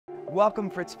Welcome,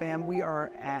 Fritz fam. We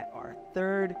are at our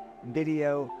third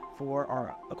video for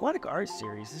our aquatic art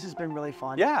series. This has been really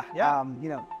fun. Yeah. You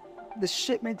know, the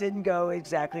shipment didn't go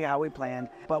exactly how we planned,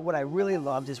 but what I really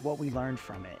loved is what we learned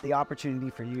from it. The opportunity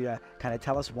for you to kind of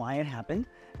tell us why it happened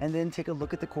and then take a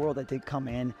look at the coral that did come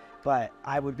in. But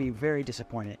I would be very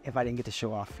disappointed if I didn't get to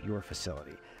show off your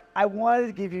facility. I wanted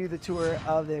to give you the tour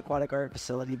of the aquatic art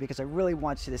facility because I really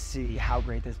want you to see how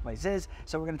great this place is.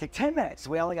 So we're going to take 10 minutes.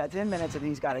 We only got 10 minutes and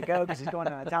he's got to go because he's going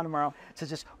out of town tomorrow. So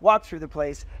just walk through the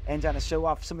place and kind of show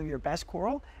off some of your best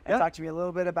coral and talk to me a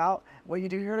little bit about what you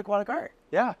do here at Aquatic Art.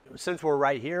 Yeah, since we're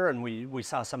right here and we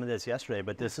saw some of this yesterday,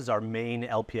 but this is our main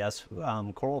LPS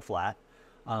coral flat.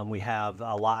 We have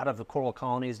a lot of the coral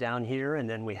colonies down here, and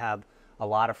then we have a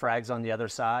lot of frags on the other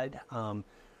side.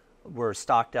 We're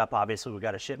stocked up, obviously we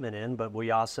got a shipment in, but we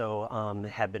also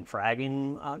have been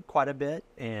fragging quite a bit,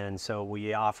 and so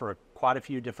we offer quite a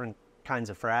few different kinds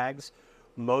of frags.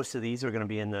 Most of these are going to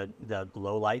be in the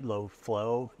low light, low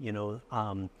flow, you know,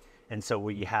 and so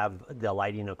we have the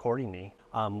lighting accordingly.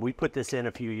 We put this in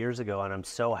a few years ago, and I'm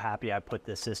so happy I put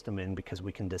this system in because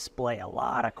we can display a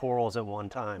lot of corals at one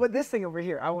time. But this thing over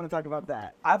here, I want to talk about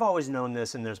that. I've always known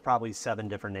this, and there's probably 7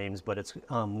 different names, but it's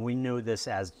we knew this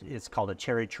as, it's called a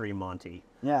cherry tree Monty.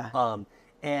 Yeah.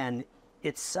 And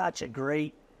it's such a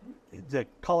great, the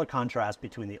color contrast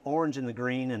between the orange and the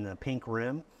green and the pink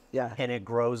rim. Yeah. And it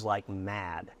grows like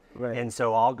mad. Right. And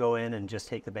so I'll go in and just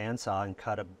take the bandsaw and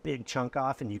cut a big chunk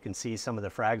off, and you can see some of the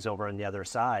frags over on the other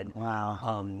side.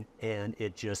 Wow. And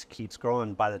it just keeps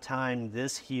growing. By the time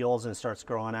this heals and starts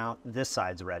growing out, this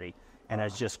side's ready. And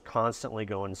it's just constantly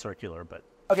going circular. But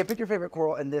okay, pick your favorite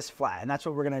coral in this flat, and that's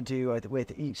what we're going to do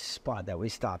with each spot that we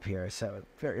stop here. So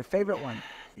your favorite one.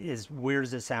 As weird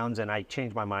as it sounds, and I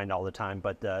change my mind all the time,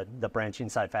 but the branching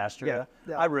Cyphastria,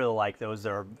 Yeah. I really like those.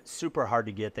 They're super hard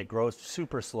to get. They grow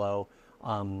super slow.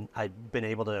 I've been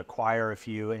able to acquire a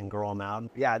few and grow them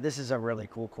out. Yeah, this is a really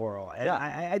cool coral. And Yeah.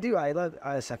 I love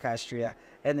Cyphastria.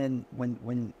 And then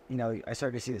when you know, I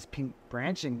started to see this pink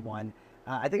branching one,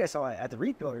 I think I saw it at the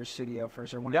Reef Builders studio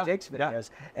first, or one of Jake's videos,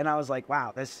 and I was like,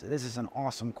 wow, this is an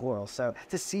awesome coral. So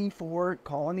to see 4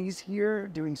 colonies here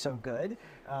doing so good,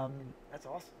 that's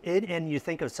awesome. And you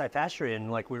think of Cyphastria,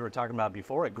 and like we were talking about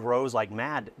before, it grows like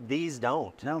mad. These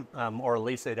don't. No. Or at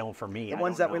least they don't for me. The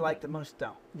ones that we like the most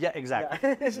don't. Yeah, exactly.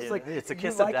 Yeah. It's just like, it's a you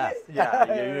kiss like of death.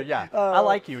 it? Yeah. I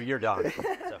like you. You're done.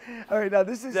 So. All right, now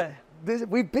this is...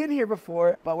 we've been here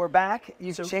before, but we're back.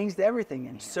 You've changed everything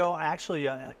in here. So actually,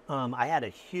 I had a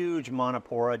huge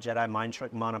Monopora, Jedi Mind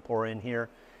Trick Monopora in here.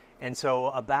 And so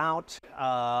about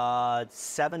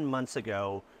 7 months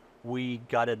ago, we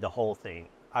gutted the whole thing.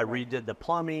 I redid the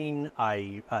plumbing,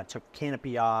 I took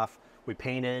canopy off, we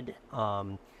painted,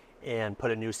 and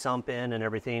put a new sump in and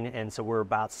everything. And so we're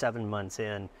about 7 months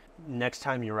in. Next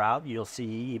time you're out, you'll see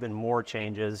even more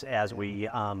changes as we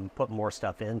put more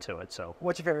stuff into it. So,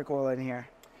 what's your favorite coral in here?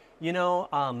 You know,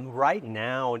 right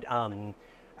now,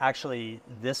 actually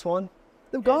this one.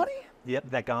 The Ghani? Yep,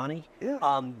 that Ghani.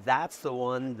 Yeah. That's the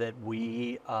one that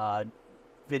we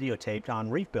videotaped on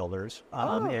Reef Builders,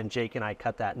 and Jake and I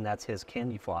cut that, and that's his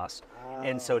candy floss.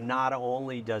 And so not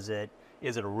only is it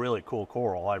a really cool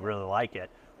coral, I really like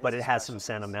it, but it has some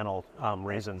sentimental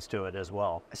reasons to it as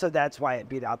well. So that's why it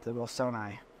beat out the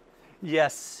Wilsoni.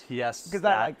 Yes. Because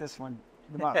I like this one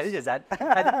the most. It is that.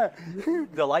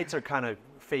 The lights are kind of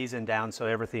phasing down, so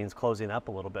everything's closing up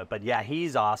a little bit. But yeah,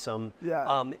 he's awesome.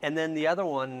 Yeah. And then the other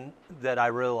one that I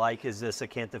really like is this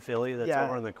Acanthophylla that's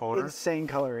over in the corner. Insane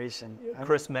coloration.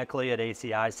 Chris Meckley at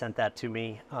ACI sent that to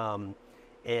me.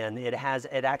 And it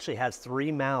actually has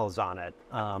 3 mouths on it.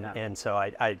 And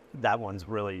so that one's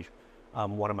really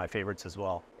one of my favorites as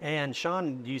well. And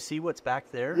Sean, do you see what's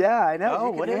back there? Yeah, I know.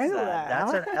 Oh, what is that?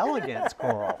 That's an elegance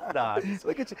coral.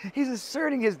 Look at you. He's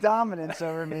asserting his dominance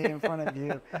over me in front of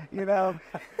you. You know.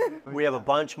 We have a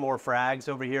bunch more frags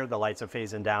over here. The lights are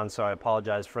phasing down, so I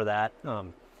apologize for that.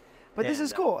 But this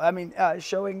is cool. I mean,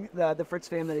 showing the Fritz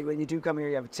family, when you do come here,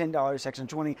 you have a $10 section,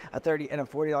 $20, a $30, and a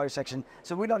 $40 section.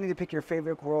 So we don't need to pick your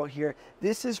favorite coral here.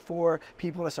 This is for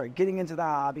people to start getting into the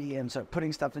hobby and start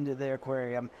putting stuff into their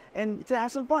aquarium and to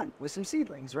have some fun with some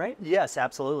seedlings, right? Yes,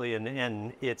 absolutely.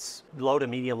 And it's low to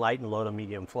medium light and low to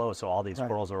medium flow. So all these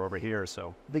corals are over here.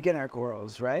 So beginner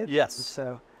corals, right? Yes.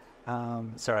 So,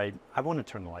 sorry, I want to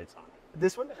turn the lights on.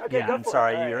 This one? Okay, yeah, go I'm for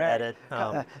sorry, it. your edit.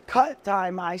 Cut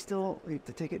time. I still need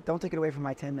to take it. Don't take it away from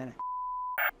my 10 minutes.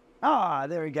 Ah,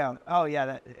 there we go. Oh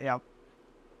yeah,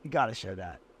 you got to show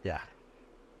that. Yeah.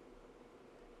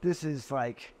 This is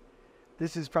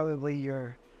probably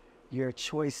your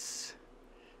choice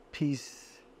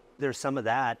piece. There's some of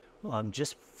that.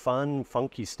 just fun,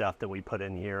 funky stuff that we put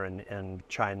in here and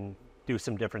try and do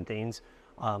some different things.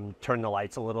 Turn the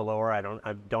lights a little lower. I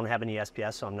don't have any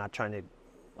SPS, so I'm not trying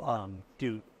to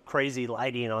do crazy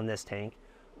lighting on this tank.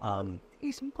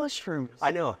 These mushrooms.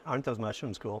 I know, aren't those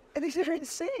mushrooms cool? And these are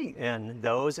insane. And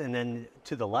those, and then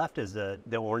to the left is the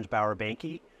orange bower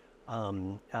banky.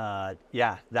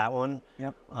 Yeah, that one.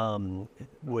 Yep.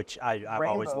 Which I've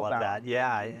always loved that.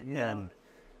 Yeah, and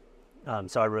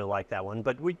so I really like that one.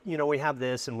 But we have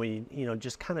this, and we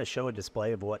just kind of show a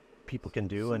display of what people can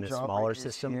do in a smaller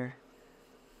system. Here.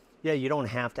 Yeah, you don't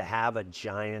have to have a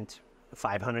giant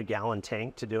 500-gallon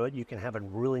tank to do it. You can have a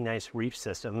really nice reef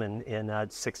system in a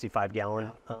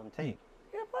 65-gallon tank.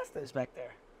 Yeah, blast those back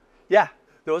there. Yeah,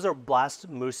 those are Blast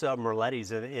Musa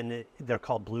Merletis, and they're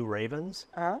called Blue Ravens.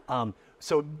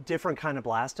 So different kind of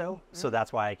blasto, so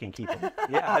that's why I can keep them.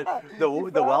 Yeah, the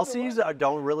Welsies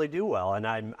don't really do well, and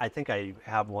I think I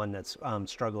have one that's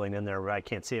struggling in there. I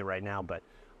can't see it right now, but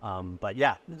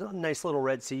yeah, nice little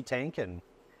Red Sea tank. And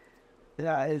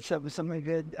yeah, it's something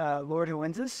good. Lord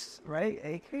Hoensis,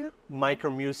 right?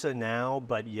 Micromusa now,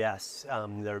 but yes,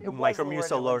 they're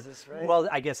Micromusa Lords. Right? Well,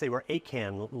 I guess they were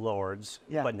Acan Lords,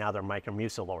 but now they're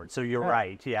Micromusa Lords. So you're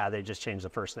right. Yeah, they just changed the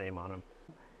first name on them.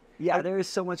 Yeah, there is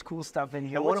so much cool stuff in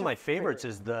here. And one of my favorites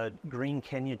is the green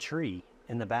Kenya tree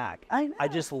in the back. I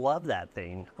just love that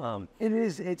thing. It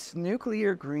is. It's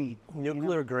nuclear green.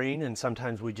 Nuclear green, and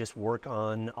sometimes we just work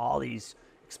on all these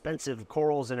expensive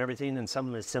corals and everything, and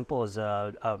something as simple as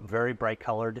a very bright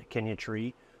colored Kenya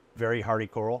tree, very hardy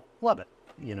coral. Love it.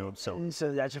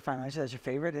 So that's your final answer. That's your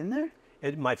favorite in there?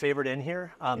 My favorite in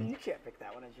here. You can't pick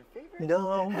that one as your favorite.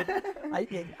 No,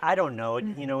 I don't know.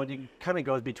 It kind of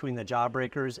goes between the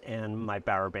Jawbreakers and my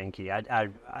Bower Banky.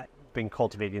 I've been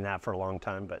cultivating that for a long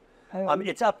time, but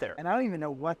it's up there. And I don't even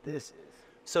know what this is.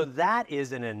 So that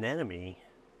is an anemone,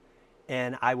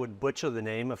 and I would butcher the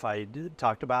name if I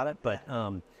talked about it, but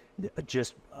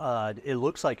it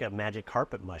looks like a magic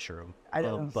carpet mushroom. I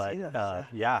don't see that.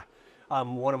 Yeah.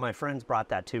 One of my friends brought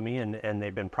that to me, and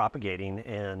they've been propagating,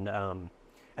 and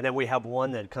then we have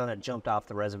one that kind of jumped off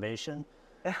the reservation.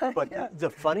 But the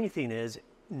funny thing is,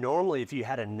 normally if you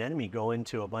had an anemone go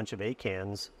into a bunch of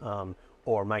acans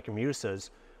or micromusas,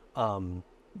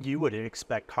 you would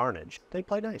expect carnage. They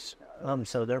play nice,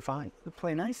 so they're fine. They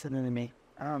play nice anemone.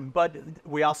 But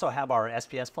we also have our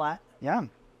SPS flat. Yeah.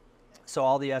 So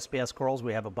all the SPS corals,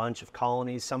 we have a bunch of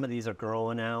colonies. Some of these are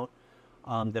growing out.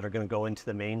 That are going to go into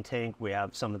the main tank. We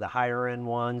have some of the higher end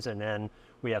ones, and then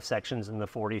we have sections in the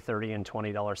 $40, $30, and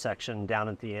 $20 section down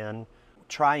at the end.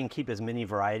 Try and keep as many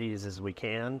varieties as we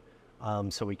can,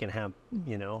 so we can have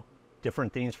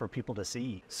different things for people to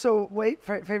see. So wait,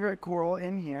 favorite coral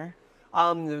in here?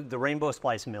 The rainbow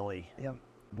splice millie. Yep.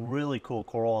 Really cool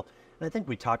coral. And I think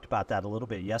we talked about that a little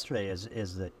bit yesterday.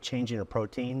 Is the changing of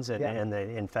proteins and the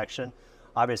infection.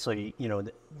 Obviously,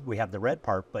 we have the red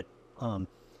part, but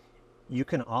you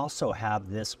can also have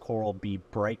this coral be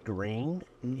bright green,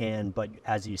 but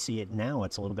as you see it now,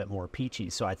 it's a little bit more peachy.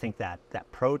 So I think that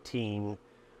protein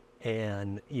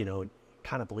and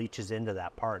kind of bleaches into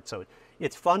that part. So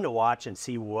it's fun to watch and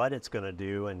see what it's going to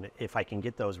do. And if I can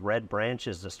get those red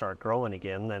branches to start growing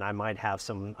again, then I might have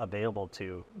some available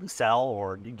to sell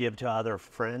or give to other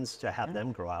friends to have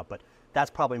them grow out. But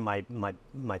that's probably my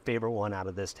favorite one out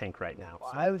of this tank right now.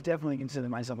 Well, I would definitely consider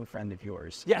myself a friend of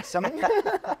yours. Yes.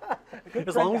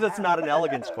 As long as it's not an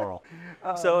elegance coral.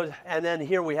 So, and then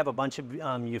here we have a bunch of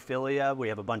Euphilia. We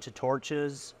have a bunch of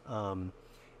torches. And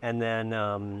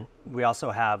then we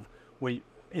also have,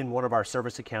 in one of our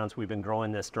service accounts, we've been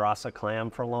growing this Drasa clam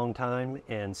for a long time.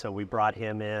 And so we brought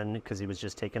him in because he was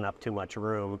just taking up too much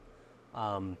room.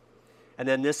 And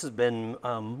then this has been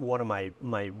one of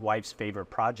my wife's favorite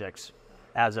projects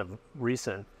as of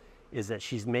recent, is that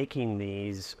she's making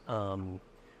these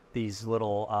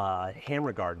little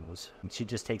hammer gardens. She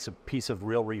just takes a piece of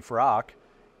real reef rock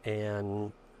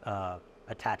and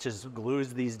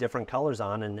glues these different colors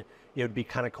on, and it would be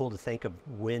kind of cool to think of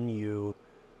when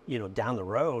down the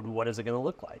road, what is it going to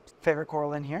look like? Favorite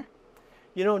coral in here?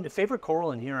 The favorite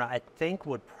coral in here, I think,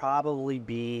 would probably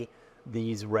be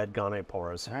these red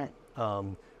gonioporas. All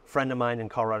right. Friend of mine in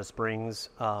Colorado Springs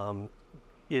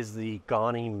is the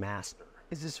Goni Master.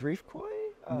 Is this reef koi?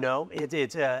 No, it's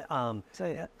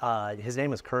his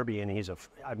name is Kirby, and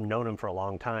I've known him for a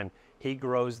long time. He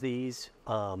grows these,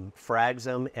 frags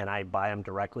them, and I buy them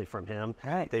directly from him.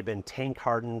 Right. They've been tank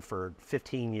hardened for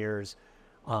 15 years.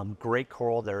 Great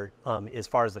coral. They're as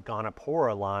far as the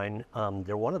Gonopora line,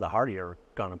 they're one of the hardier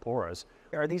Gonoporas.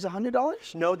 Are these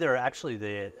 $100? No, they're actually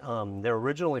they're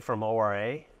originally from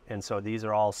ORA, And so these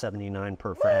are all 79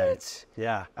 per frag.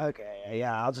 Yeah. Okay,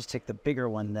 yeah, I'll just take the bigger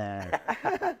one then.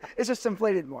 It's just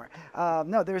inflated more.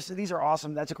 No, these are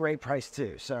awesome. That's a great price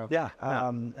too. So Yeah.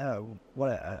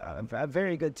 what a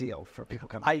very good deal for people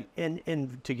coming.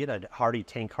 And to get a hardy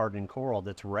tank hardened coral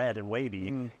that's red and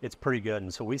wavy, it's pretty good.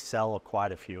 And so we sell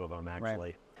quite a few of them actually.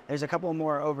 Right. There's a couple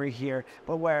more over here,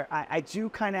 but where I do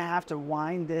kind of have to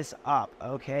wind this up,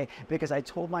 okay? Because I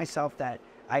told myself that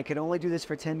I could only do this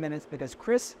for 10 minutes because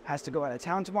Chris has to go out of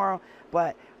town tomorrow,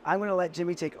 but I'm going to let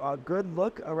Jimmy take a good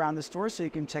look around the store so you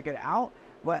can check it out.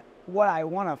 But what I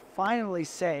want to finally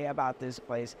say about this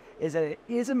place is that it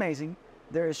is amazing.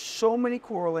 There is so many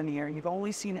coral in here. You've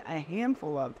only seen a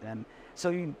handful of them. So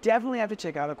you definitely have to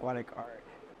check out Aquatic Art.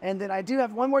 And then I do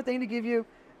have one more thing to give you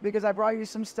because I brought you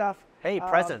some stuff. Hey,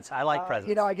 presents. I like presents.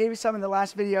 You know, I gave you some in the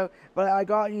last video, but I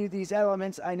got you these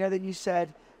elements. I know that you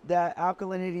said that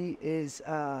alkalinity is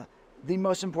the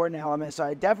most important element, so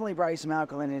I definitely brought you some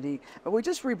alkalinity. But we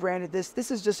just rebranded this.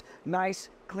 This is just nice,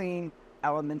 clean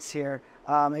elements here.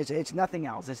 It's nothing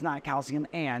else. It's not calcium,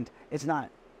 and it's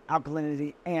not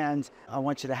alkalinity, and I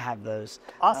want you to have those.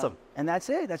 Awesome. And that's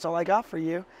it. That's all I got for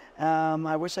you.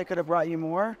 I wish I could have brought you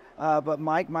more, but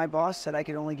Mike, my boss, said I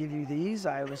could only give you these.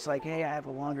 I was like, hey, I have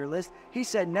a longer list. He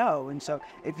said no. And so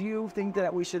if you think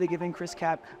that we should have given Cris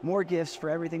Capp more gifts for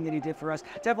everything that he did for us,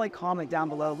 definitely comment down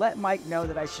below. Let Mike know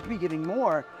that I should be giving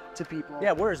more to people.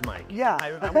 Yeah, where's Mike? Yeah.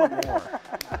 I want more.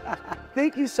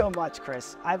 Thank you so much,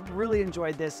 Chris. I've really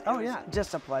enjoyed this. Oh, yeah.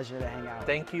 Just a pleasure to hang out.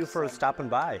 Thank you for stopping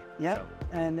by. Yep. So.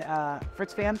 And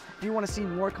Fritz fam, if you want to see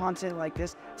more content like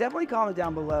this, definitely comment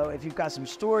down below if you've got some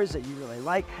stores that you really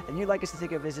like and you'd like us to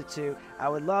take a visit to. I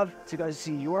would love to go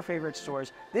see your favorite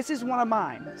stores. This is one of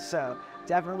mine, so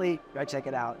definitely go check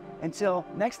it out. Until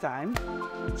next time,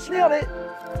 nailed it.